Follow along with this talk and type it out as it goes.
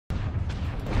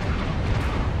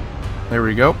There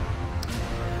we go.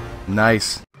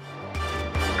 Nice.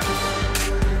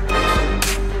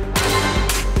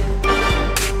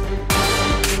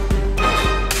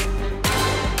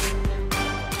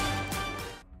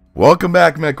 Welcome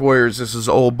back, Mech Warriors. This is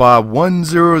Oldbob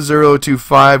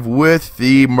 10025 with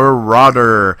the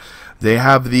Marauder. They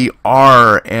have the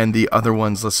R and the other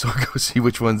ones. Let's go see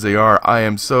which ones they are. I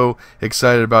am so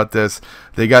excited about this.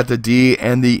 They got the D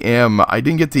and the M. I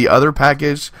didn't get the other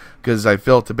package because I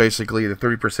felt to basically the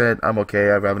 30%. I'm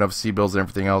okay. I have enough C-bills and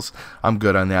everything else. I'm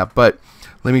good on that. But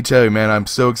let me tell you, man, I'm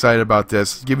so excited about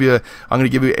this. I'm going to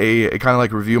give you a kind of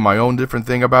like review my own different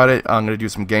thing about it. I'm going to do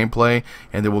some gameplay,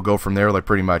 and then we'll go from there, like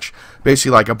pretty much.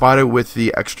 Basically, like I bought it with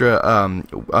the extra,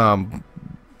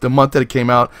 the month that it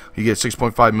came out, you get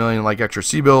 6.5 million like extra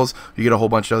C-bills. You get a whole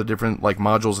bunch of other different like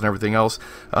modules and everything else,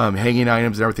 hanging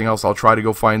items and everything else. I'll try to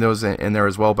go find those in there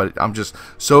as well. But I'm just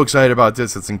so excited about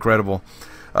this. It's incredible.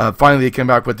 Finally, they came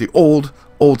back with the old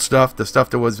stuff, the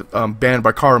stuff that was banned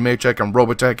by Karl Maychek and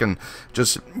Robotech, and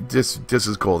just this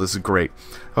is cool. This is great.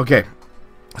 Okay,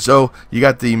 so you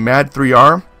got the MAD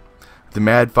 3R, the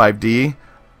MAD 5D,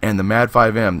 and the MAD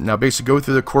 5M. Now, basically, go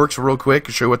through the quirks real quick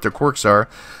and show you what their quirks are.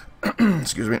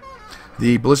 Excuse me.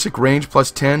 The ballistic range plus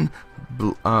 10,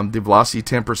 the velocity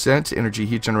 10%, energy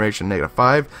heat generation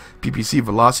 -5, PPC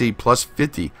velocity plus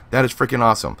 50. That is freaking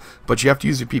awesome. But you have to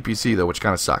use your PPC though, which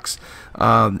kind of sucks.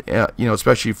 You know,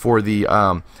 especially for the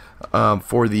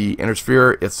inner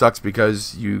sphere, it sucks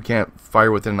because you can't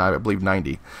fire within, I believe,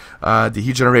 90. The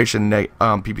heat generation,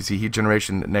 PPC heat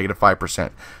generation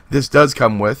 -5%. This does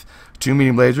come with 2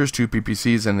 medium lasers, 2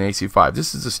 PPCs, and an AC5.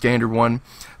 This is the standard one,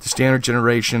 the standard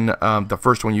generation. The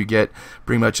first one you get,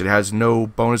 pretty much it has no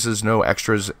bonuses, no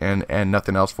extras, and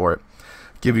nothing else for it.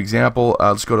 Give you an example.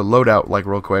 Let's go to Loadout, like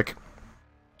real quick.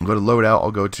 Go to Loadout.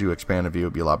 I'll go to expand view.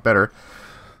 It'll be a lot better.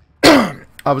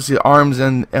 Obviously, the arms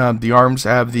and the arms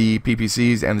have the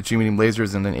PPCs and the 2 medium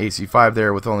lasers, and then AC5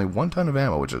 there with only 1 ton of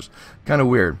ammo, which is kind of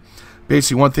weird.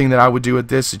 Basically, one thing that I would do with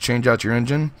this is change out your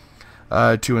engine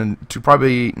to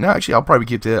probably, no, actually I'll probably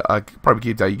keep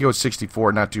that. You go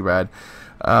 64, not too bad.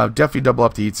 Definitely double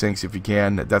up the heat sinks if you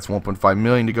can. That's 1.5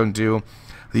 million to go and do.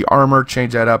 The armor,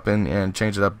 change that up and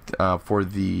change it up for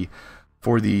the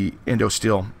Indo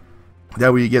Steel.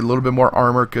 That way you get a little bit more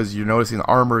armor, because you're noticing the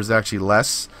armor is actually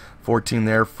less. 14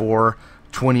 there, 4,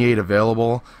 28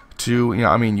 available. 2, you know,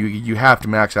 I mean, you have to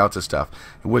max out this stuff.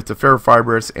 With the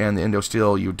ferrofibrous and the Indo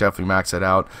Steel, you definitely max that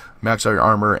out. Max out your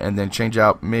armor, and then change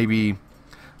out maybe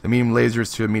the medium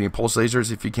lasers to medium pulse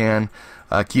lasers if you can.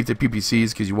 Keep the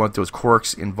PPCs because you want those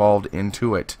quirks involved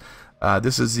into it.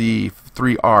 This is the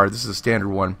 3R. This is a standard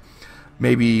one.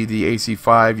 Maybe the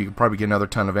AC5, you could probably get another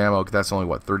ton of ammo, because that's only,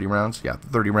 what, 30 rounds? Yeah,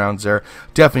 30 rounds there.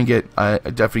 Definitely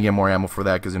get more ammo for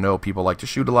that, because I know people like to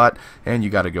shoot a lot, and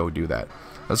you got to go do that.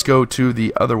 Let's go to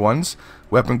the other ones.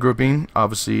 Weapon grouping,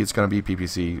 obviously it's going to be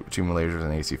PPC, 2 lasers,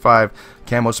 and AC5.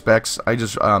 Camo specs, I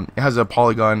just, it has a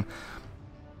polygon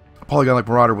like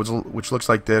Marauder, which looks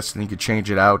like this, and you can change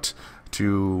it out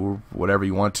to whatever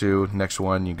you want to. Next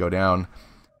one, you go down.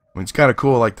 I mean, it's kind of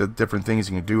cool, like the different things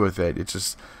you can do with it. It's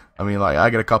just, I mean, like, I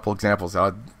got a couple examples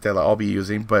that I'll be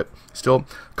using, but still,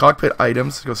 Cockpit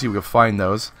Items. Let's go see if we can find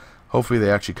those. Hopefully they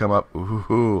actually come up.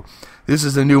 Ooh. This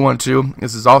is a new one too.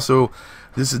 This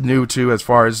is new too as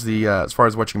far as what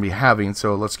you're gonna be having.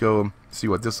 So let's go see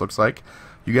what this looks like.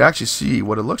 You can actually see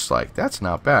what it looks like. That's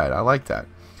not bad. I like that.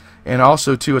 And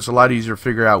also too, it's a lot easier to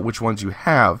figure out which ones you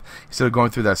have instead of going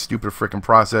through that stupid freaking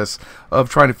process of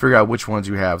trying to figure out which ones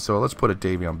you have. So let's put a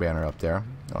Davion banner up there.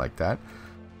 I like that.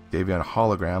 Davion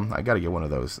hologram. I gotta get one of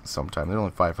those sometime. They're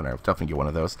only 500. I'll definitely get one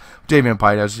of those. Davion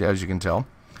pipe, as you can tell.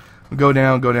 Go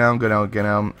down, go down, go down, go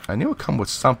down. I knew it would come with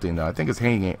something though. I think it's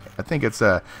hanging. I think it's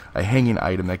a hanging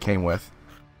item that came with.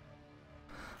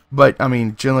 But I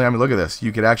mean, generally, I mean, look at this.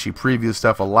 You could actually preview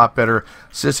stuff a lot better.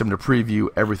 System to preview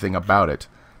everything about it.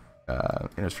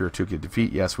 Intersphere 2 could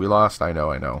defeat. Yes, we lost. I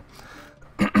know.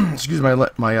 Excuse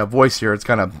my voice here. It's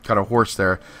kind of hoarse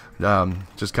there.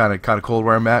 Just kind of cold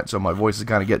where I'm at, so my voice is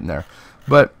kind of getting there.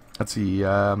 But let's see.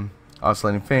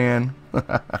 Oscillating fan.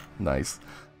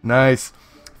 Nice.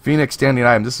 Phoenix standing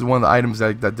item. This is one of the items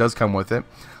that does come with it.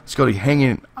 Let's go to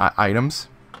hanging items.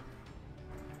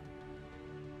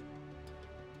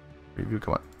 Preview.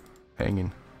 Come on.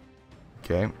 Hanging.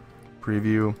 Okay.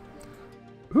 Preview.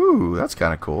 Ooh, that's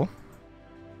kind of cool.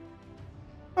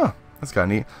 Huh. That's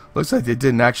kind of neat. Looks like they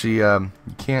didn't actually. You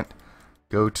can't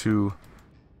go to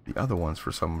the other ones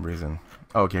for some reason.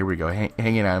 Okay, here we go.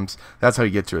 Hanging items. That's how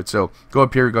you get to it. So go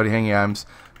up here, go to hanging items,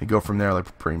 and go from there,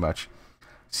 like pretty much.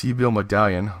 C-bill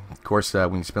medallion. Of course,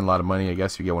 when you spend a lot of money, I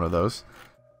guess you get one of those.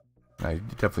 I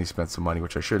definitely spent some money,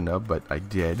 which I shouldn't have, but I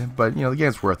did. But, you know, the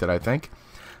game's worth it, I think.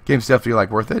 Game's definitely, like,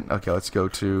 worth it. Okay, let's go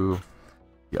to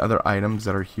the other items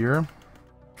that are here.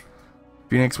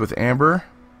 Phoenix with Amber.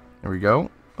 There we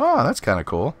go. Oh, that's kind of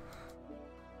cool.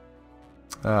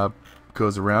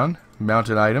 Goes around.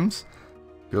 Mounted items.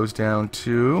 Goes down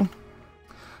to...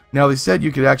 Now, they said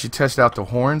you could actually test out the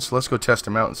horns. So let's go test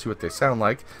them out and see what they sound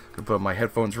like. I'm going to put on my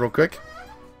headphones real quick.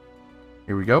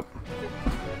 Here we go.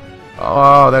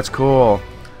 Oh, that's cool.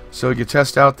 So you can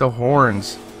test out the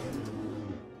horns.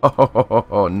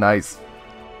 Oh, nice.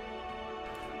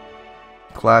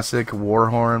 Classic war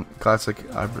horn. Classic.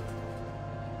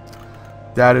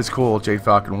 That is cool. Jade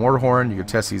Falcon war horn. You can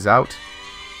test these out.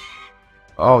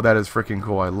 Oh, that is freaking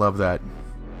cool. I love that.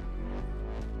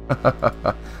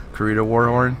 Kurita war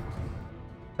horn.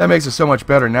 That makes it so much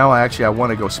better. Now I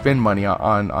want to go spend money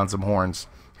on some horns.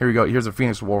 Here we go. Here's a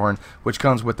Phoenix war horn, which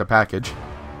comes with the package.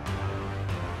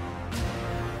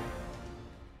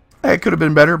 Hey, it could have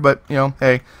been better, but, you know,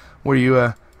 hey, what are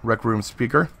you, Rec Room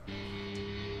speaker?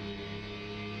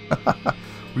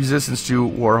 Resistance to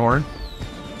Warhorn.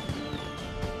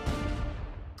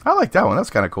 I like that one.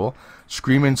 That's kind of cool.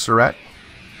 Screaming Surette.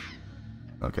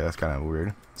 Okay, that's kind of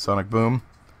weird. Sonic Boom.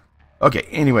 Okay,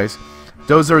 anyways,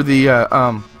 those are the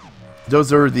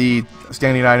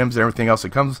standing items and everything else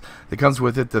that comes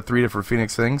with it. The 3 different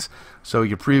Phoenix things. So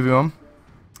you preview them.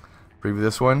 Preview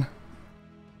this one.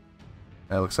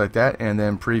 That looks like that, and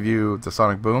then preview the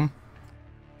Sonic Boom.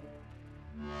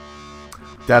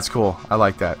 That's cool. I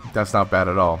like that. That's not bad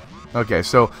at all. Okay,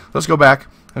 so let's go back.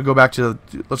 Let's go back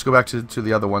to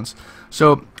the other ones.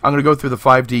 So I'm gonna go through the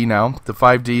 5D now. The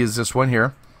 5D is this one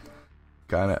here.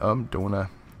 Kind of don't wanna.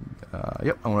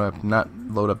 Yep, I wanna not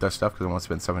load up that stuff because I want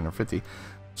to spend $750.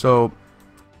 So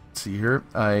let's see here.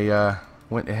 I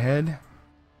went ahead.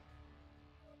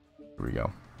 Here we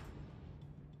go.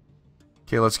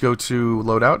 Okay, let's go to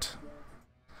Loadout.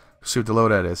 See what the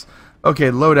Loadout is.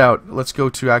 Okay, Loadout. Let's go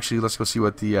see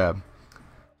what the...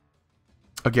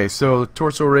 Okay, so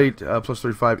torso rate, plus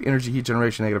 35. Energy heat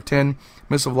generation, negative 10.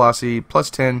 Missile velocity, plus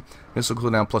 10. Missile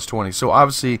cooldown, plus 20. So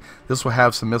obviously, this will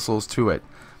have some missiles to it.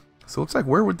 So it looks like,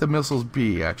 where would the missiles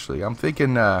be, actually? I'm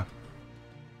thinking, where'd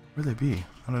they be?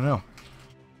 I don't know.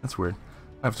 That's weird.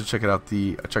 I have to check out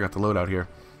the Loadout here.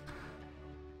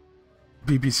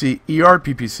 PPC, ER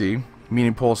PPC.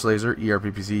 Meaning pulse laser,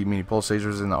 ERPPC, meaning pulse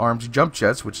lasers in the arms, jump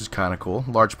jets, which is kind of cool,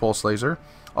 large pulse laser.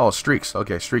 Oh, streaks,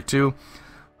 okay, streak 2.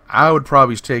 I would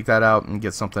probably take that out and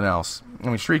get something else. I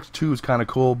mean, streak 2 is kind of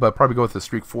cool, but probably go with the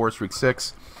streak 4, streak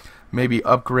 6. Maybe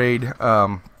upgrade.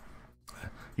 You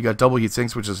got double heat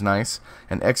sinks, which is nice,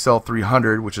 and XL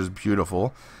 300, which is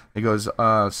beautiful. It goes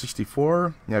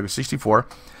 64, yeah, it goes 64.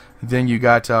 Then you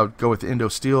got go with Indo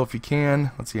Steel if you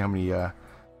can. Let's see how many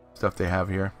stuff they have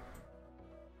here.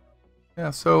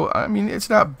 Yeah, so, I mean, it's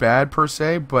not bad per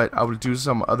se, but I would do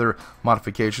some other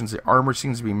modifications. The armor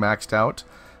seems to be maxed out,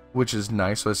 which is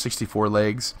nice. So it's 64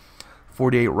 legs,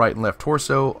 48 right and left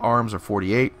torso, arms are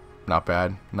 48. Not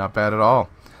bad. Not bad at all.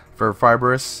 For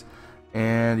fibrous.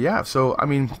 And yeah, so, I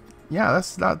mean, yeah,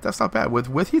 that's not bad.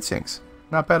 With heat sinks.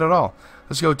 Not bad at all.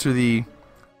 Let's go to the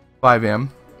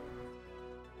 5M.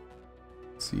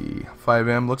 Let's see,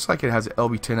 5M. Looks like it has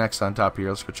LB10X on top here.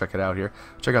 Let's go check it out here.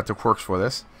 Check out the quirks for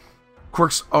this.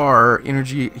 Quirks are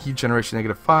energy heat generation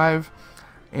negative 5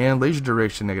 and laser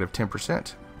duration negative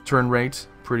 10%. Turn rate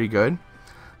pretty good.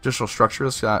 Additional structure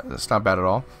that's not bad at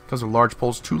all. Comes with large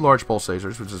pulse, 2 large pulse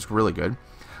lasers, which is really good.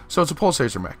 So it's a pulse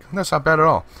laser mech. That's not bad at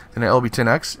all. And an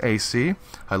LB10X AC.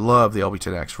 I love the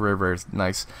LB10X. Very, very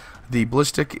nice. The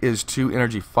ballistic is 2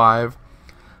 energy 5.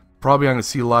 Probably I'm going to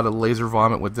see a lot of laser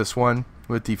vomit with this one.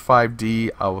 With the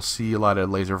 5D, I will see a lot of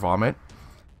laser vomit.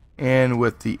 And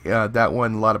with the that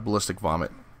one, a lot of ballistic vomit.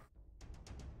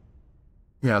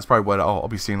 Yeah, that's probably what I'll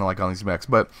be seeing like on these mechs.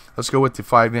 But let's go with the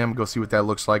 5M, go see what that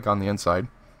looks like on the inside.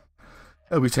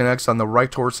 LB10X on the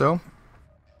right torso,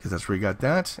 because that's where you got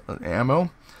that. Ammo.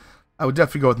 I would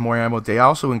definitely go with more ammo. They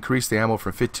also increased the ammo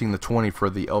from 15 to 20 for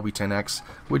the LB10X,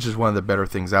 which is one of the better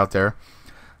things out there.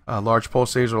 Large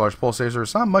pulse laser.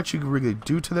 It's not much you can really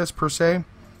do to this per se.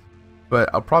 But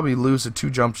I'll probably lose the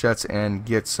 2 jump jets and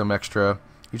get some extra...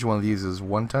 Each one of these is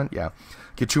 1 ton. Yeah.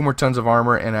 Get 2 more tons of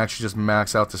armor and actually just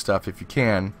max out the stuff if you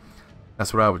can.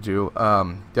 That's what I would do.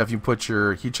 Definitely put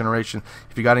your heat generation.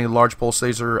 If you got any large pulse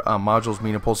laser modules,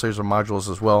 meaning pulse laser modules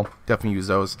as well, definitely use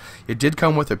those. It did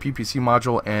come with a PPC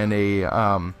module and a...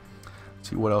 let's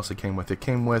see what else it came with. It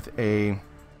came with a...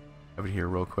 Over here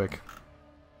real quick.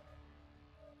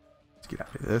 Let's get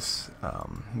out of this.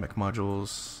 Mech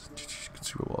modules. Let's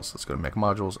see what else. Let's go to mech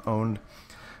modules. Owned.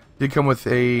 Did come with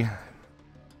a...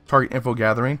 target info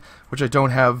gathering, which I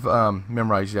don't have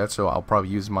memorized yet, so I'll probably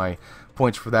use my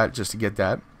points for that just to get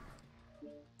that.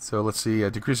 So let's see,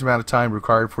 a decreased amount of time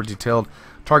required for detailed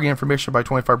target information by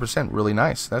 25%. Really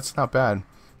nice. That's not bad.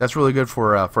 That's really good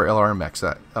for LRM mechs.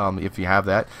 That if you have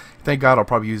that, thank God I'll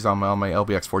probably use on my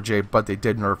LBX4J. But they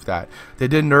did nerf that. They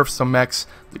did nerf some mechs.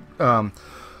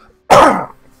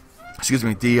 Excuse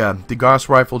me. The Gauss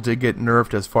rifle did get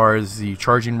nerfed as far as the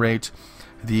charging rate.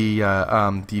 The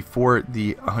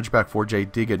Hunchback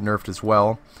 4J did get nerfed as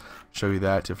well. Show you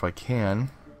that if I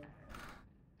can.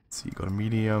 Let's see. Go to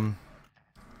medium.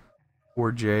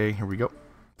 4J. Here we go.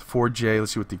 4J.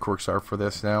 Let's see what the quirks are for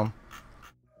this now.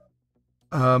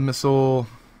 Missile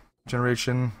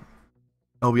generation,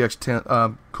 LBX 10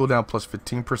 cooldown plus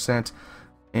 15%,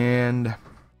 and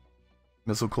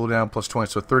missile cooldown plus 20,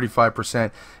 so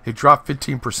 35%. It dropped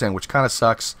 15%, which kind of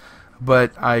sucks,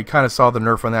 but I kind of saw the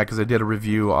nerf on that because I did a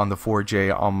review on the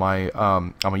 4J on my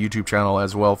YouTube channel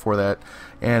as well for that,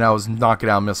 and I was knocking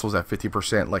out missiles at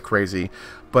 50% like crazy.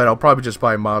 But I'll probably just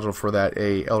buy a module for that,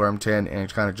 a LRM 10,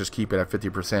 and kind of just keep it at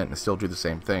 50% and still do the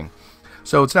same thing.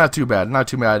 So it's not too bad, not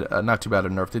too bad a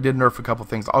nerf. They did nerf a couple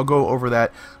things. I'll go over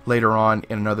that later on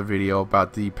in another video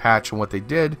about the patch and what they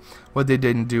did, what they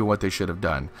didn't do, what they should have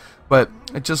done. But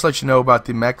it just lets you know about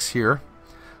the mechs here.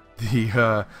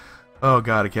 The oh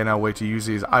god, I cannot wait to use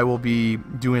these. I will be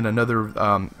doing another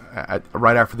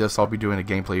right after this. I'll be doing a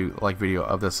gameplay like video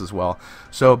of this as well.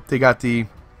 So they got the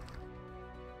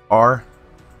R,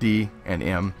 D, and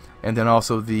M. And then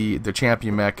also the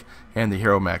champion mech and the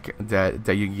hero mech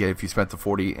that you can get if you spent the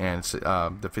 $40 and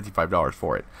the $55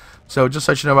 for it. So just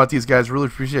to let you know about these guys, really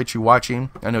appreciate you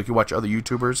watching. I know you watch other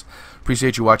YouTubers.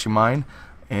 Appreciate you watching mine.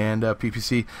 And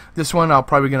PPC. This one I'm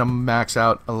probably going to max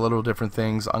out a little different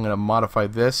things. I'm going to modify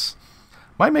this.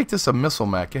 Might make this a missile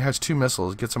mech. It has 2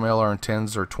 missiles. Get some LR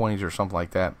 10s or 20s or something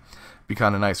like that. Be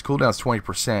kind of nice. Cooldown's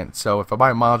 20%. So if I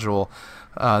buy a module,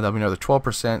 that'll be another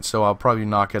 12%, so I'll probably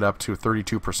knock it up to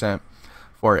 32%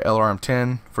 for LRM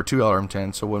 10, for 2 LRM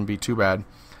 10, so it wouldn't be too bad.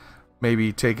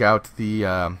 Maybe take out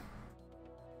the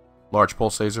large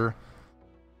pulse laser,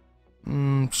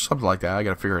 something like that. I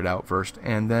gotta figure it out first.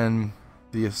 And then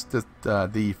the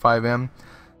 5M,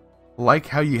 like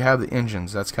how you have the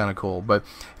engines, that's kind of cool. But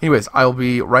anyways, I'll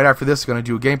be right after this going to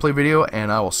do a gameplay video,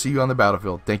 and I will see you on the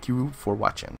battlefield. Thank you for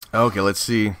watching. Okay, let's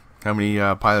see how many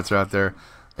pilots are out there.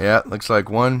 Yeah, looks like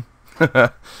 1,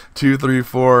 2, 3,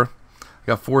 4.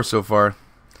 Got 4 so far.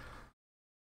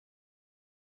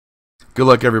 Good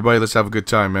luck, everybody. Let's have a good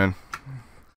time, man.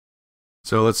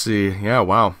 So let's see. Yeah,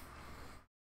 wow.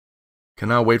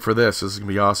 Cannot wait for this. This is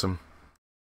gonna be awesome.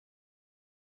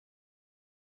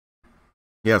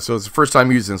 Yeah, so it's the first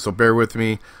time using, so bear with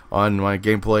me on my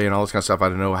gameplay and all this kind of stuff. I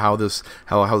don't know how this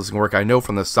can work. I know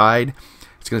from the side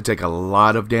it's going to take a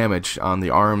lot of damage on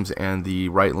the arms and the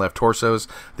right and left torsos.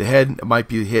 The head might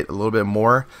be hit a little bit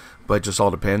more, but it just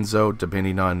all depends, though,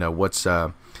 depending on what's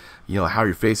how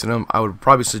you're facing them. I would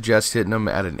probably suggest hitting them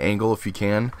at an angle if you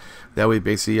can. That way,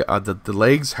 basically, the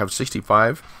legs have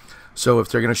 65, so if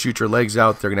they're going to shoot your legs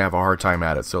out, they're going to have a hard time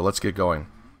at it. So let's get going.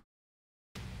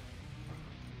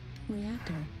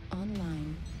 Reactor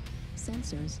online.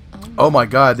 Sensors online. Oh my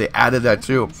God, they added that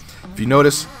too. If you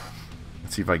notice,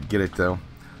 let's see if I can get it though.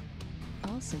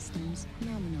 Systems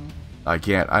nominal. I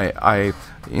can't.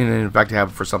 In fact I have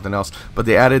it for something else. But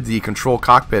they added the control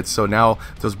cockpits, so now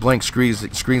those blank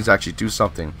screens actually do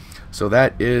something. So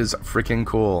that is freaking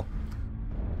cool.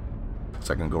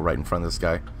 So I can go right in front of this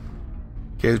guy.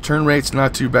 Okay, the turn rate's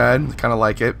not too bad. I kind of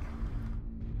like it.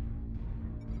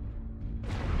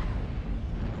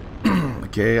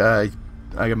 Okay,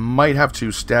 I might have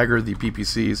to stagger the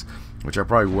PPCs, which I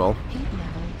probably will.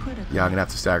 Yeah, I'm gonna have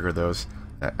to stagger those.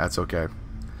 That's okay.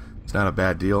 It's not a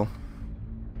bad deal.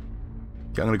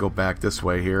 Okay, I'm gonna go back this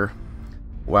way here.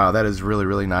 Wow, that is really,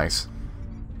 really nice.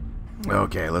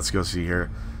 Okay, let's go see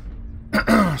here.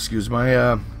 Excuse my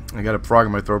I got a frog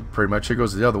in my throat pretty much. Here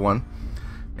goes the other one.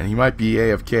 And he might be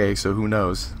AFK, so who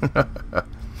knows.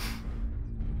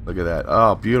 Look at that.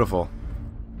 Oh, beautiful.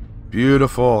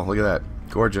 Beautiful. Look at that.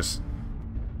 Gorgeous.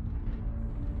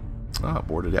 Oh,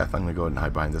 bored to death. I'm going to go ahead and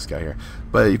hide behind this guy here.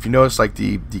 But if you notice, like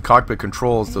the cockpit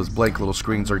controls, those blank little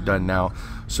screens are done now.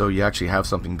 So you actually have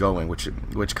something going, which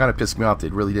kind of pissed me off. They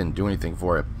really didn't do anything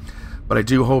for it. But I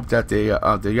do hope that they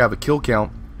have a kill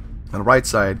count on the right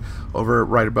side, over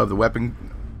right above the weapon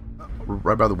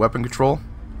control.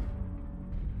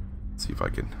 Let's see if I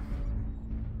can.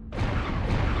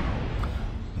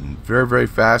 Very, very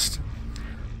fast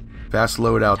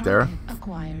load out there.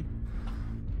 Acquired.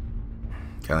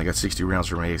 Okay, I got 60 rounds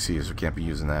for my AC, so can't be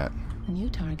using that. New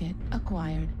target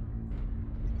acquired.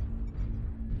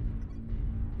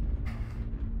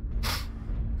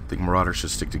 think Marauders should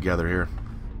stick together here.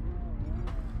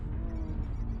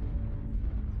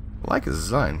 I like his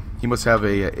design. He must have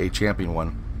a champion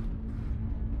one.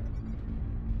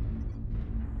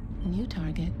 New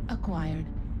target acquired.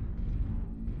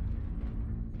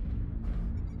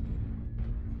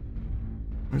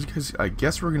 I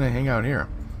guess we're gonna hang out here.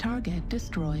 Target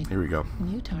destroyed. Here we go.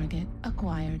 New target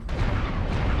acquired.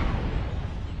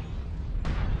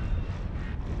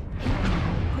 Heat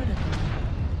level critical.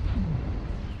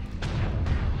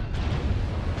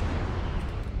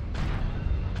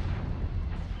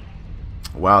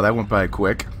 Wow, that went by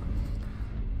quick.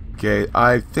 Okay,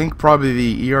 I think probably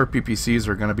the ERPPCs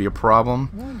are going to be a problem.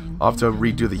 Warning, I'll have to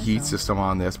incoming redo the heat missile. system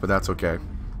on this, but that's okay.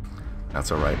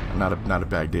 That's alright. Not a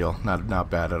bad deal. Not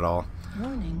bad at all.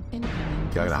 Warning, incoming.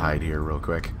 Okay, I gotta missile. hide here real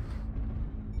quick.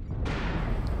 I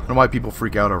don't know why people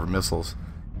freak out over missiles.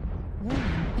 Warning,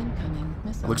 incoming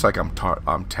missile. Looks like I'm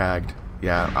tagged.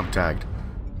 Yeah, I'm tagged.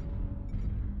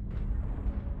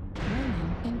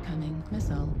 Warning, incoming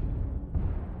missile.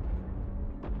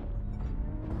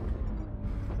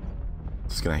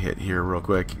 Just gonna hit here real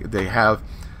quick. They have.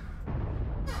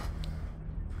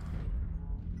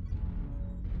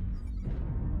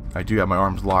 I do have my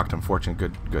arms locked, unfortunately.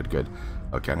 Good.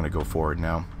 Okay, I'm gonna go forward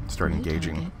now. Start New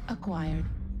engaging. target acquired.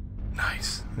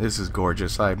 Nice. This is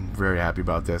gorgeous. I'm very happy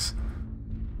about this.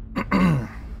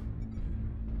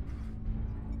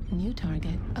 New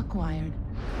target acquired.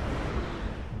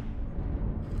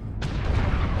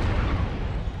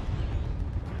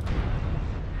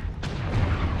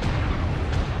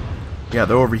 Yeah,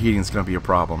 the overheating is gonna be a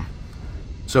problem.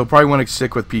 So probably want to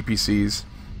stick with PPCs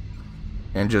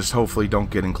and just hopefully don't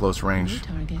get in close range. New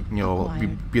target You know,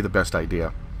 acquired. be the best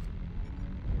idea.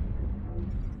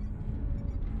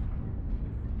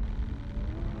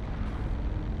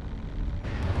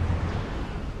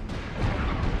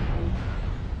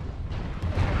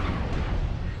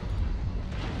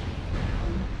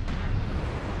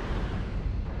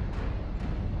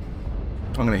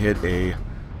 I'm gonna hit a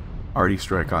arty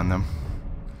strike on them.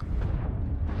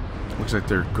 Looks like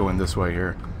they're going this way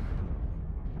here.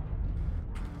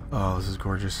 Oh, this is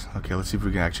gorgeous. Okay, let's see if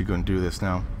we can actually go and do this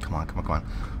now. Come on.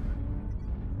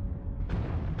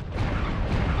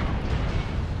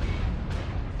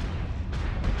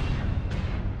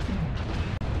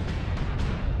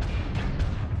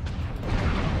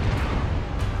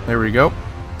 There we go.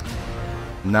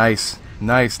 Nice.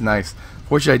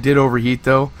 Fortunately, I did overheat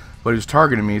though, but he was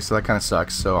targeting me, so that kind of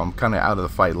sucks. So I'm kind of out of the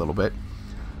fight a little bit.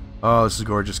 Oh, this is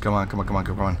gorgeous. Come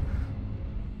on.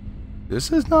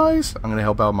 This is nice. I'm going to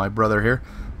help out my brother here.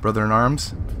 Brother in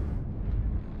arms.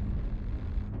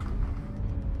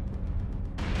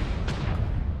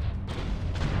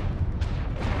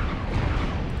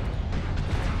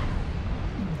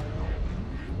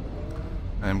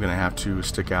 I'm going to have to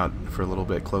stick out for a little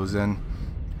bit, close in,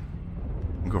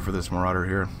 and go for this Marauder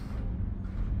here.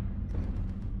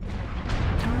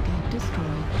 Target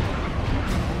destroyed.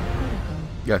 Critical.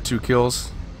 Got 2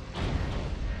 kills.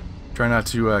 Try not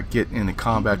to get into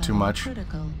combat too much.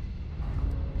 Critical.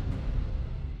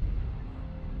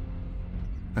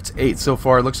 That's 8 so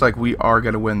far. It looks like we are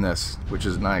going to win this, which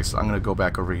is nice. I'm going to go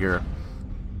back over here.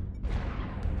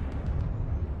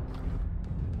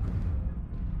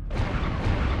 Heat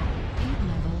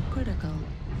level critical.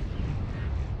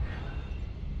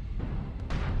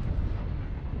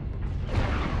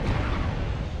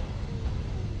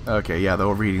 Okay, yeah, the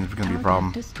overheating is going to be a Target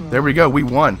problem. destroyed. There we go. We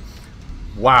won.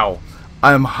 Wow.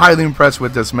 I'm highly impressed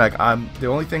with this mech. The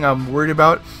only thing I'm worried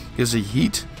about is the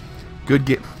heat. Good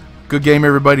game,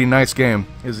 everybody. Nice game.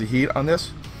 Is the heat on this,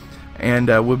 and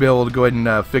we'll be able to go ahead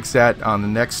and fix that on the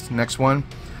next one.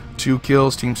 2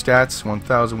 kills, team stats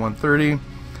 1,130.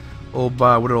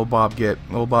 Oldbob, what did Oldbob get?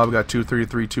 Oldbob got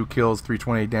 233, 2 kills,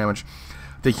 328 damage.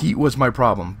 The heat was my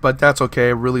problem, but that's okay.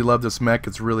 I really love this mech.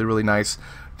 It's really nice.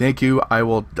 Thank you.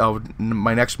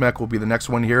 My next mech will be the next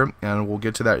one here, and we'll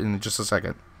get to that in just a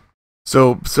second.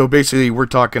 So basically, we're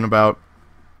talking about.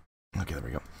 Okay, there we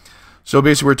go. So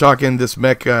basically, we're talking this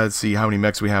mech. Let's see how many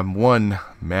mechs we have. 1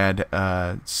 Mad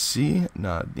C.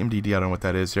 No, MDD. I don't know what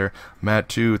that is here. Mad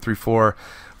 2, 3, 4,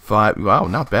 5. Wow,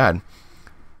 not bad.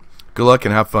 Good luck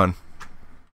and have fun.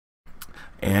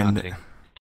 And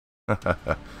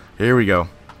here we go.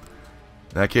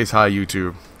 In that case, hi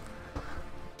YouTube.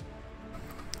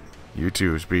 You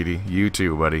too, Speedy. You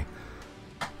too, buddy.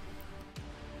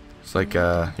 It's like,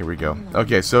 here we go.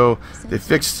 Okay, so they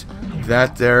fixed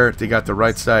that there. They got the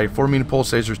right side. 4 meter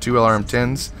pulse lasers, 2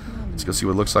 LRM-10s. Let's go see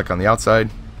what it looks like on the outside.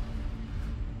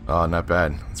 Oh, not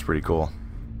bad. That's pretty cool.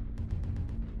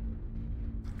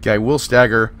 Okay, I will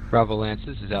stagger. Bravo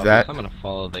Lances is out. That- I'm going to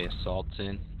follow the assaults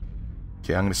in.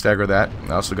 Okay, I'm going to stagger that.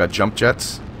 I also got jump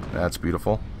jets. That's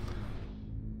beautiful.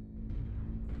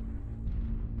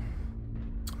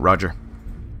 Roger.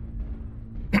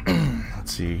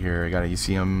 Let's see here. I got a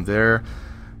ECM there.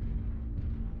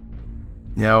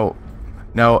 Now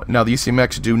the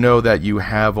ECMX do know that you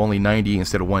have only 90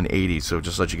 instead of 180, so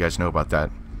just let you guys know about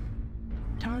that.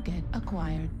 Target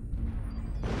acquired.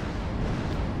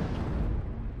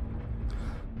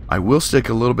 I will stick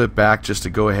a little bit back just to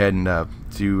go ahead and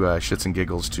do shits and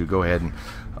giggles to go ahead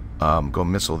and go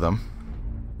missile them.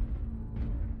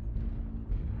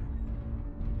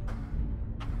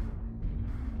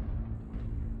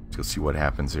 Let's see what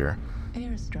happens here.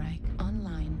 Airstrike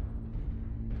online.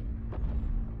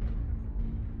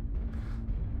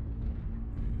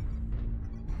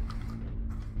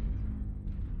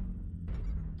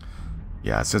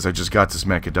 Yeah, since I just got this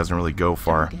mech, it doesn't really go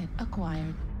far. Target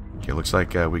acquired. Okay, looks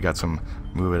like we got some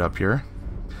move it up here.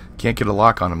 Can't get a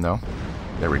lock on him though.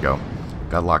 There we go.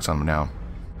 Got locks on him now.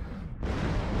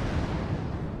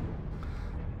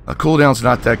 The cooldown's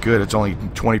not that good. It's only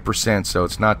 20%, so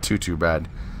it's not too bad.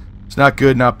 It's not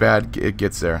good, not bad. It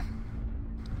gets there.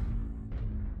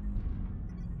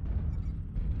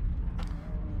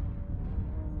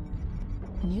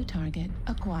 New target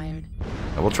acquired.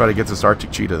 I will try to get this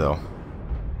Arctic Cheetah though.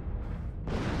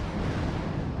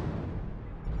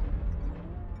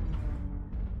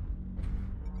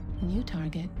 New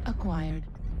target acquired.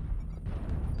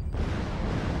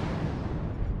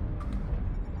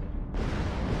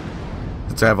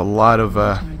 Since I have a lot of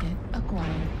Target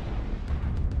acquired.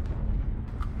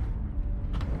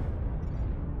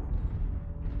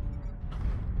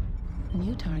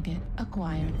 New target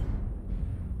acquired.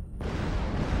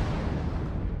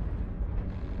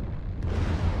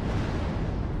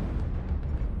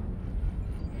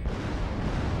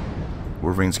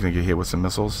 Wolverine's gonna get hit with some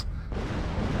missiles.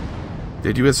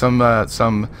 They do have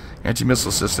some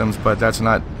anti-missile systems, but that's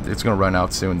not. It's gonna run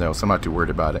out soon though, so I'm not too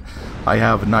worried about it. I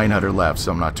have 900 left,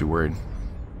 so I'm not too worried.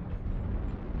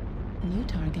 New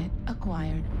target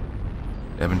acquired.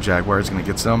 Evan Jaguar is gonna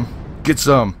get some. Get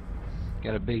some.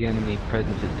 Got a big enemy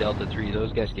presence at Delta 3.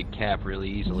 Those guys get capped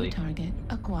really New easily. target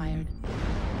acquired.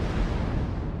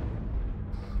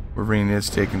 Wolverine is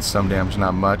taking some damage,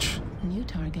 not much. New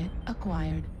target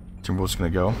acquired. Timberwolf's gonna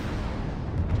go.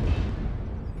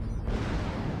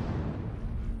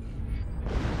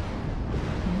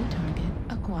 New target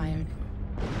acquired.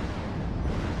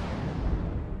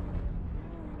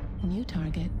 New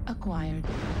target acquired.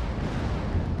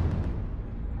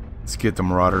 Let's get the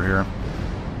Marauder here,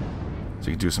 so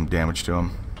you can do some damage to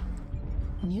him.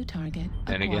 New target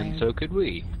acquired. And again, so could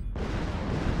we.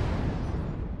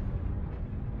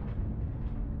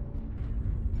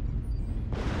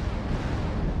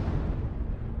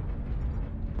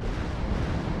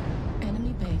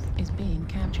 Enemy base is being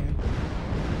captured.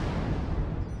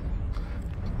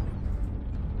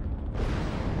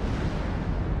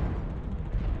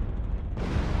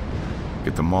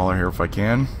 Get the Mauler here if I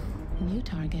can. New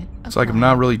target It's like I'm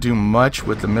not really doing much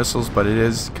with the missiles, but it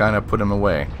is kind of putting them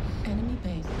away. Enemy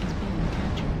base is being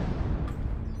captured.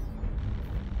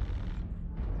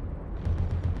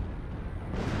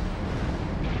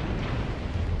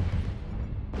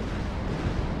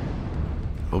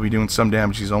 We'll be doing some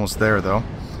damage. He's almost there though.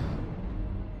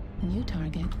 New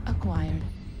target acquired.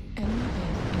 Enemy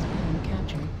base is being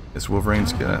captured. This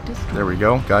Wolverine's gonna. There we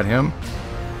go. Got him.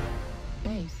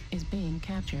 Base is being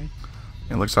captured.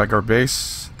 It looks like our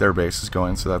base, their base is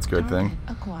going, so that's a good thing. Target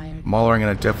acquired. Mauler, I'm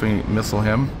gonna definitely missile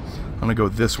him. I'm gonna go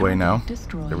this way now.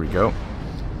 Destroyed. There we go.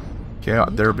 Okay,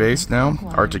 their base now.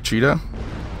 Arctic Cheetah.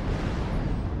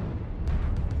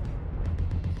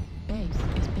 Base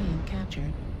is being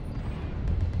captured.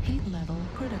 Heat level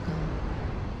critical.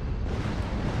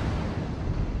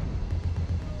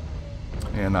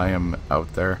 And I am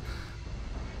out there.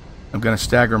 I'm gonna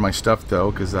stagger my stuff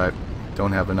though, because I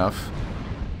don't have enough.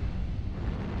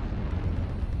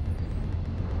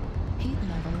 Heat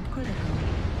level critical.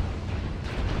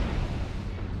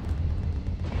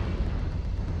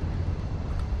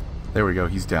 There we go,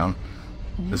 he's down.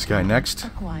 New This guy target next.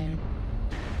 Acquired.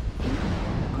 Heat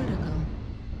level critical.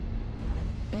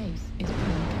 Base is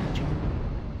being captured.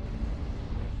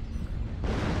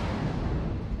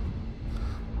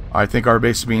 I think our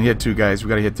base is being hit too, guys. We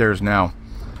gotta hit theirs now.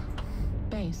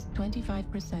 Base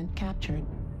 25% captured.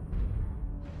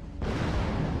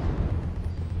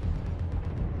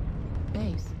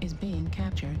 Base is being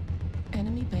captured.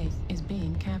 Enemy base is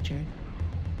being captured.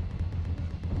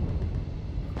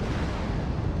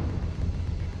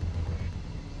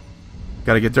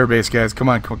 Gotta get their base, guys. Come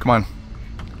on, come on.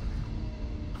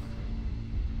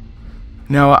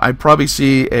 Now I probably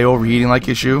see a overheating like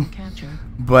issue, Capture.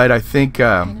 but I think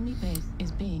Enemy base is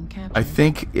being captured. I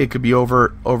think it could be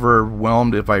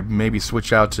overwhelmed if I maybe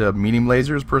switch out to medium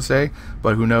lasers per se,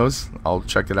 but who knows? I'll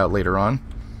check it out later on.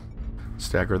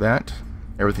 Stagger that.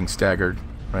 Everything's staggered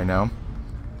right now.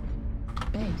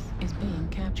 Base is being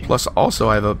captured. Plus, also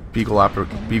I have a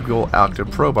Beagle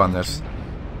active probe on this.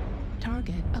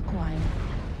 Target acquired.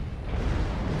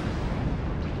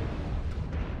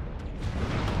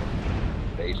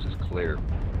 Base is clear.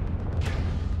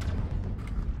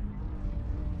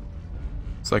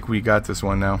 It's like we got this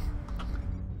one now.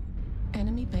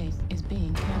 Enemy base is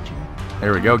being captured.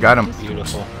 There we go, got him.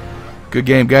 Beautiful. Good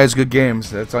game, guys. Good games.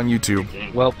 That's on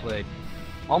YouTube. Well played.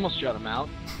 Almost shut him out.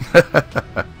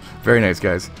 Very nice,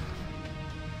 guys.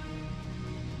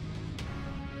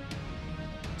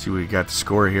 See what we got to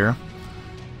score here.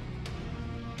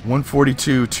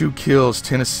 142, 2 kills,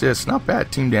 10 assists. Not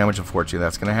bad team damage, unfortunately.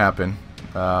 That's going to happen.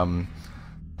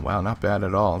 Wow, not bad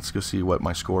at all. Let's go see what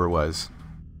my score was.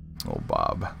 Oh,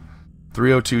 Bob.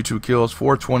 302, 2 kills,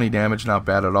 420 damage. Not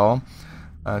bad at all.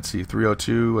 Let's see,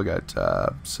 302. I got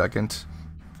second,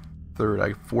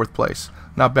 third, fourth place.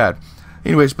 Not bad.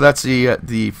 Anyways, but that's the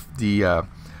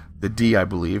D, I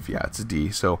believe. Yeah, it's a D.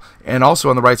 So, and also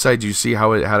on the right side, you see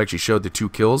how it actually showed the 2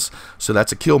 kills. So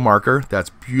that's a kill marker. That's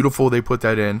beautiful. They put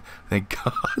that in. Thank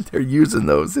God they're using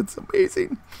those. It's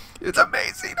amazing. It's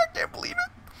amazing. I can't believe it.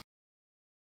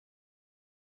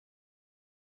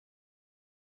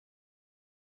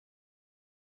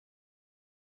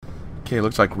 Okay,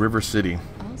 looks like River City.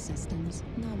 All systems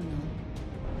nominal.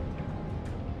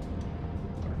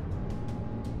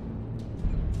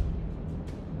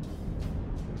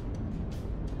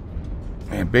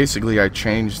 And basically, I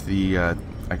changed the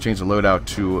loadout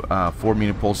to 4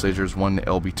 medium pulse lasers, 1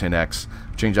 LB-10X.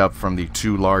 Change out from the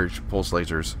 2 large pulse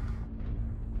lasers.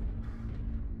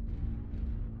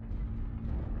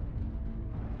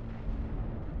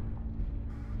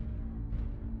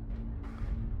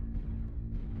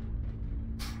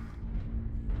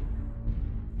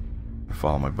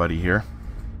 Follow my buddy here.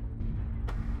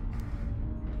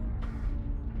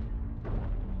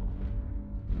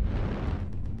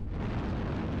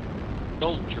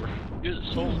 Soldier. You're the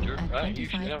soldier, At right? You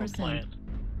should have a 25%. plan.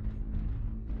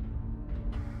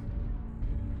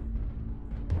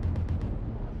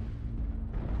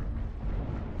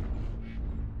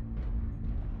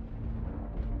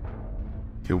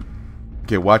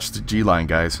 Okay, watch the G line,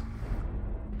 guys.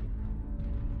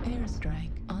 Airstrike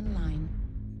online.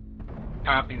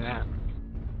 Copy that.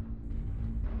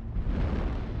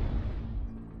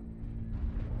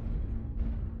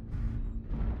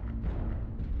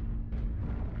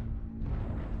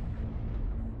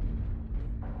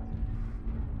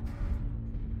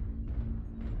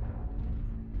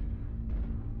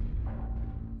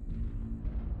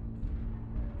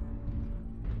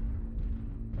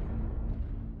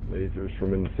 Lasers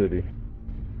from in the city.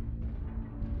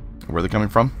 Where are they coming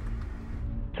from?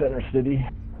 Center City.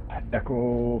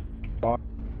 Echo Fox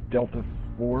Delta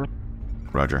 4.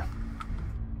 Roger.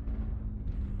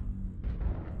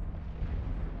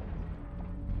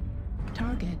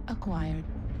 Target acquired.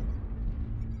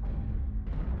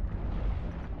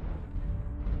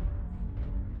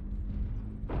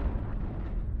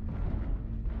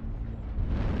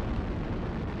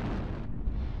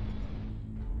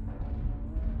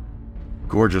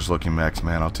 Gorgeous looking mechs,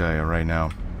 man, I'll tell you right now.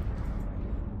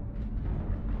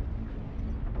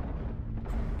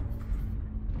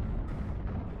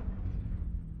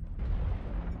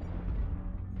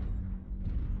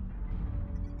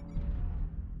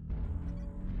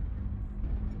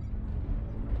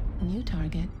 New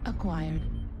target acquired.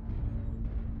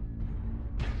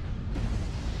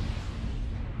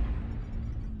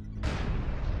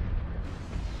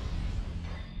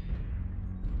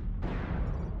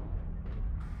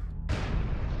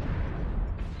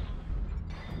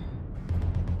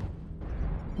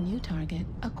 New target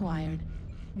acquired.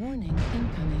 Warning,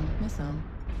 incoming missile.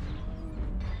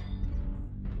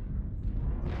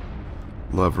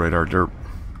 Love radar derp.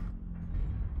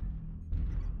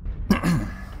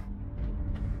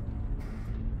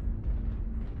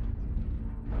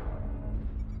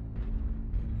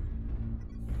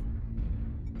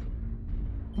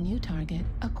 New target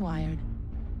acquired.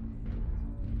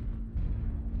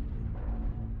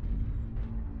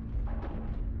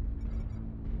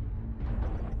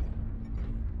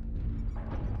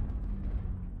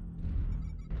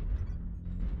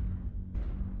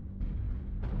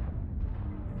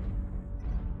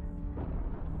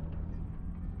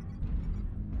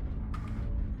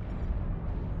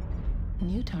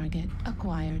 New target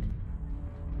acquired.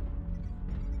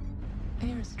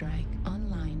 Airstrike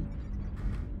online.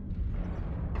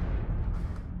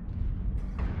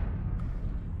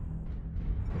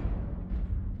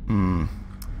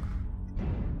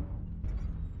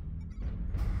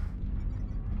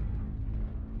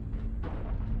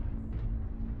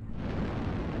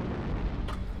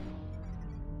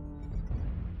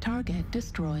 Target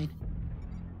destroyed.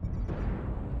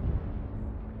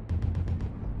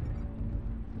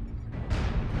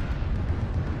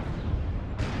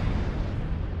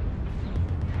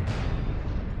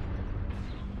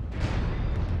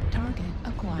 Target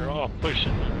acquired. They're all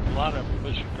pushing. A lot of them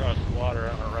pushing across the water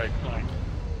on our right flank.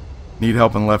 Need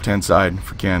help on the left-hand side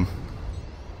if we can.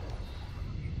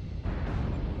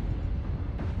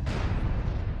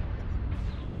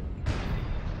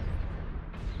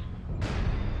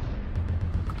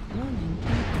 Warning,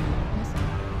 incoming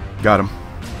missile. Got him.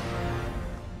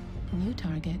 New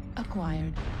target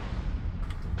acquired.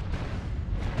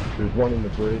 There's one in the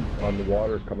bridge on the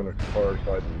water coming across our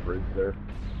side of the bridge there.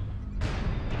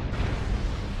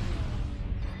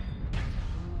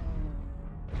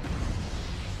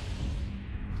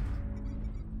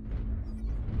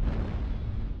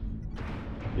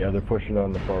 Yeah, they're pushing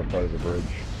on the far side of the bridge.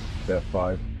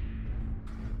 F5.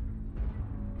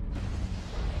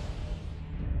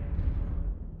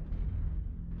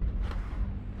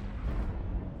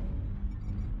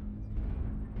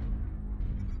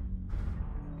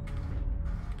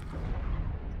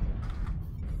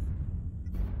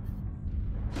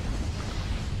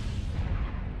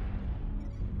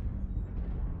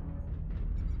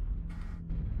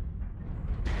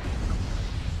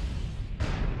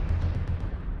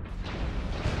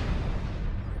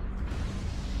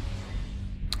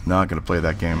 Not gonna play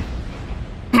that game.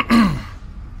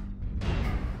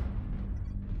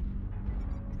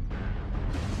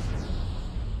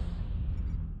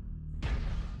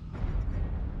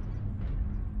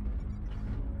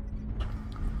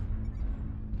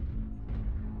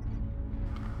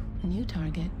 New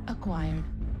target acquired.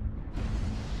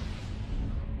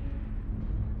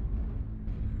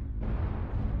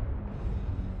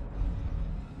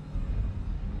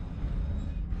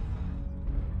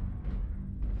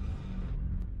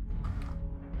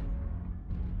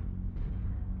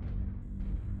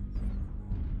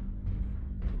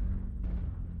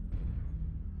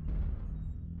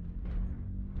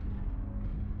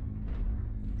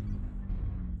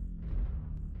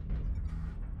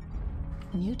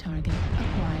 New target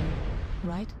acquired.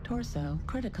 Right torso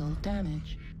critical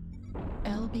damage.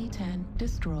 LB-10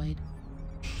 destroyed.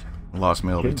 Lost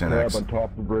my Kid crab LB-10X. on top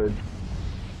of the bridge.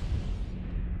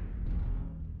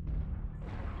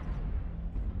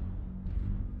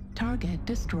 Target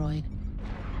destroyed.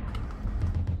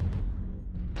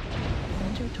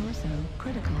 Center torso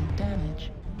critical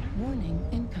damage. Warning,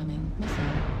 incoming missile.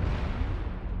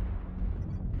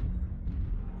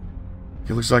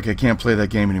 It looks like I can't play that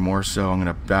game anymore, so I'm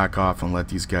gonna back off and let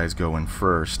these guys go in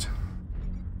first.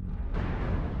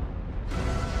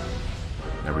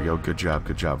 There we go. Good job.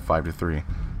 Good job. 5-3.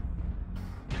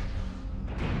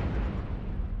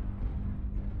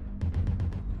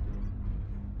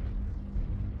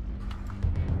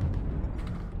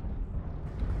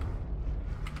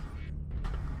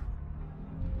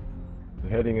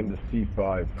 Heading into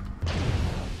C5.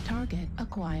 Target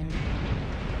acquired.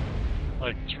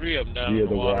 Like 3 of them down Via in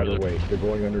the the water. waterway. They're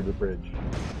going under the bridge.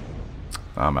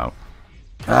 I'm out.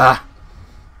 Ah!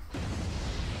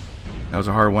 That was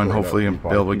a hard one. Going up Hopefully, I'll be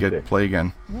able to get C5. play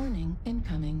again. Warning,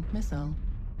 incoming missile.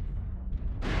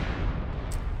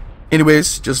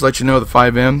 Anyways, just to let you know, the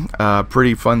 5M,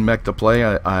 pretty fun mech to play.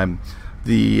 I'm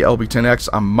the LB-10X.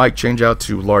 I might change out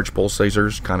to large pulse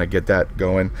lasers, kind of get that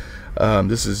going.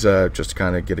 This is just to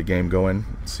kind of get a game going,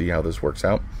 see how this works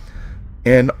out.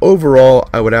 And overall,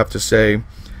 I would have to say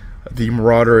the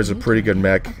Marauder is a pretty good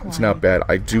mech. It's not bad.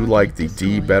 I do like the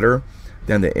D better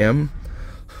than the M.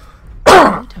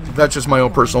 That's just my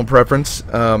own personal preference.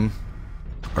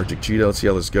 Arctic Cheetah, let's see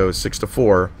how this goes.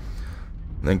 6-4.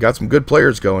 And then got some good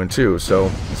players going too,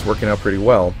 so it's working out pretty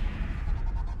well.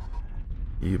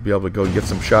 You'll be able to go and get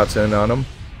some shots in on them.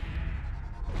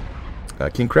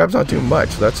 King Crab's not doing much.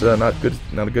 So that's not good.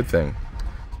 Not a good thing.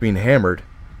 He's being hammered.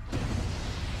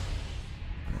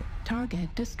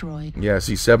 Target destroyed. Yeah,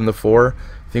 see 7-4.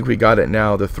 I think we got it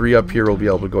now. The 3 up here will be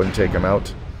able to go ahead and take him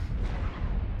out.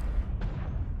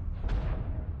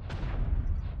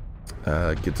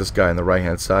 Get this guy on the right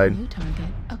hand side. New target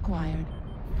acquired.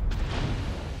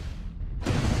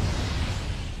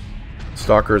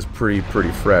 Stalker is pretty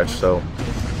fresh, so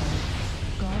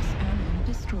Gauss ammo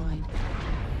destroyed.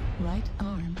 Right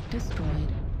arm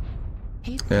destroyed.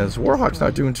 yeah, this Warhawk's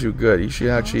not doing too good. He should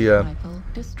actually Rifle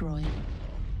destroyed.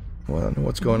 Well, I don't know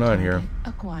what's going on here.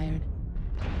 Acquired.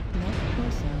 Left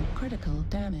torso critical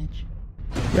damage.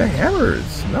 Yeah,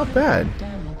 Hammer's not bad.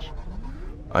 Damage.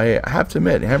 I have to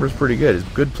admit, Hammer's pretty good. He's a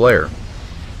good player.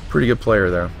 Pretty good player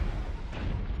there.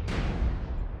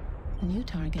 New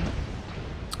target.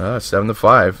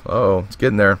 7-5. Oh, it's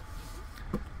getting there.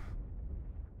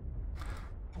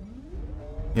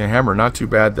 Yeah, Hammer, not too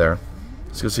bad there.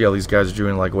 Let's go see how these guys are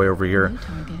doing, like way over here. New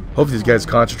target. Hope these guys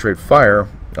concentrate fire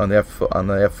on the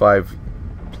F5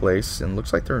 place, and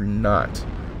looks like they're not.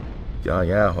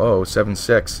 Yeah. Oh,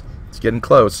 7-6. It's getting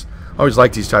close. I always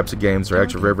like these types of games. They're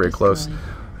actually very, very close.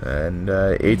 And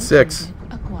 8-6.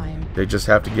 Acquired. They just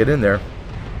have to get in there.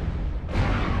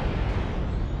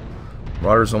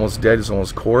 Marauder's almost dead. He's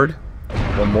almost cored.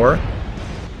 One more.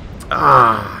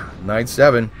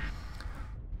 9-7.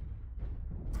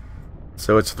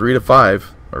 So it's 3-5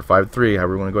 or 5-3,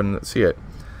 however you want to go ahead and see it.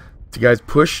 If you guys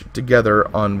push together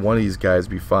on one of these guys,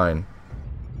 be fine.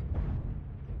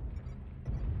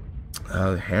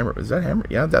 Hammer, is that Hammer?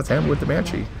 Yeah, that's Hammer with the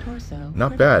Banshee. Torso.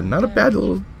 Not bad. Not a bad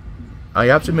little. I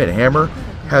have to admit, Hammer.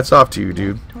 Hats off to you,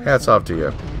 dude. Hats off to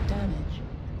you. Damage.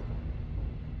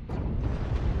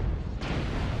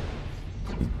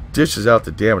 He dishes out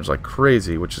the damage like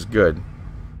crazy, which is good.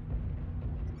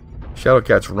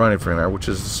 Shadowcat's running from there, which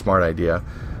is a smart idea,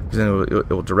 because then it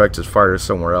will direct his fire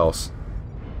somewhere else.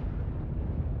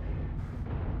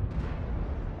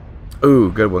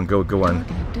 Ooh, good one, good one.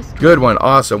 Good one,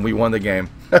 awesome, we won the game.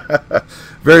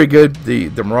 Very good. The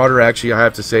Marauder, actually, I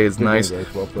have to say, is nice. The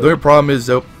only problem is,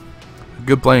 though,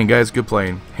 good playing, guys, good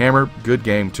playing. Hammer, good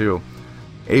game, too.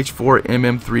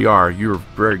 H4MM3R, you're a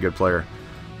very good player.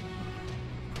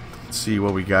 Let's see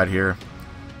what we got here.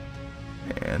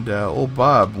 And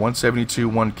Oldbob, 172,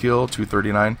 1 kill,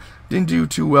 239. Didn't do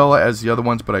too well as the other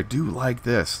ones, but I do like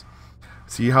this.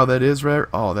 See how that is, right?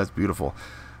 Oh, that's beautiful.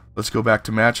 Let's go back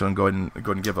to match and go ahead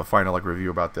and give a final review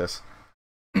about this.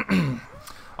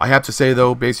 I have to say,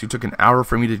 though, basically it took an hour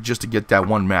for me just to get that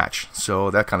one match, so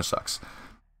that kind of sucks.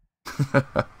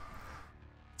 Let's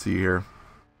see here.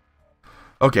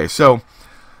 Okay, so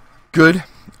good.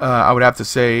 I would have to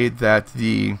say that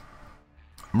the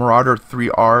Marauder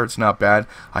 3R, it's not bad.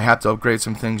 I have to upgrade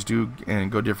some things, and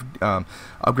go different.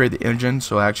 Upgrade the engine,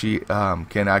 so I actually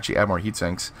can actually add more heat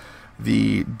sinks.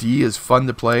 The D is fun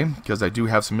to play because I do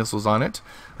have some missiles on it.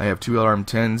 I have 2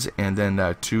 LRM-10s and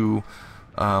then 2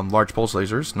 large pulse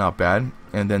lasers, not bad.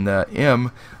 And then the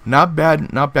M, not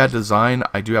bad design,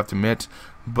 I do have to admit.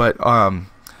 But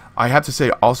I have to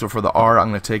say also for the R, I'm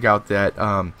going to take out that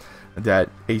that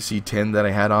AC-10 that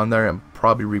I had on there and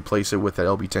probably replace it with that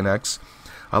LB-10X.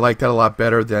 I like that a lot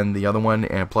better than the other one,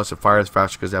 and plus it fires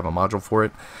faster because I have a module for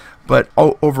it. But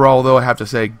overall, though, I have to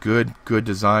say good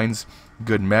designs,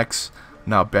 good mechs,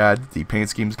 not bad. The paint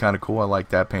scheme is kind of cool. I like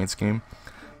that paint scheme,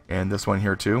 and this one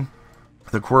here too.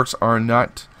 The quirks are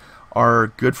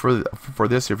good for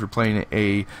this if you're playing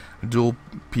a dual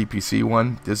PPC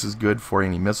one. This is good for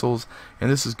any missiles, and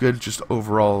this is good just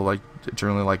overall, like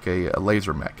generally like a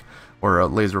laser mech or a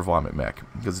laser vomit mech,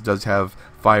 because it does have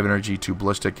 5 energy, 2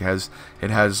 ballistic. It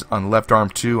has on the left arm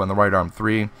 2, on the right arm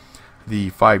 3. The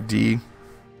 5D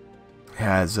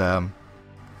has the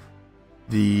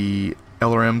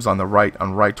LRMs on the right,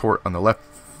 on the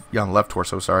left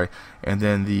torso, sorry, and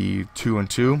then the 2 and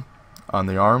 2 on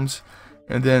the arms,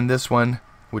 and then this one,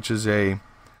 which is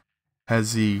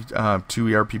has the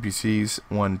 2 ER PPCs,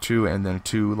 1, 2, and then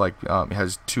 2 it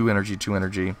has 2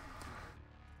 energy,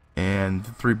 and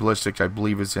 3 ballistic, I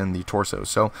believe, is in the torso.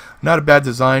 So not a bad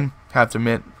design, have to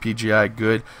admit. PGI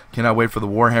good. Cannot wait for the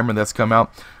Warhammer that's come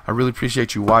out. I really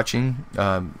appreciate you watching.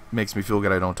 Makes me feel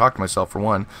good I don't talk to myself, for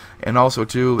one, and also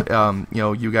too,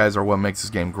 you guys are what makes this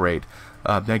game great.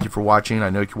 Thank you for watching. I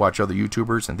know you can watch other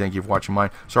YouTubers, and thank you for watching mine.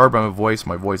 Sorry about my voice.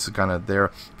 My voice is kind of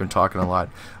there. Been talking a lot,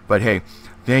 but hey,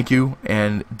 thank you,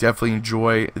 and definitely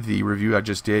enjoy the review I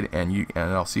just did, and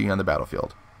I'll see you on the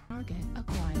battlefield. Target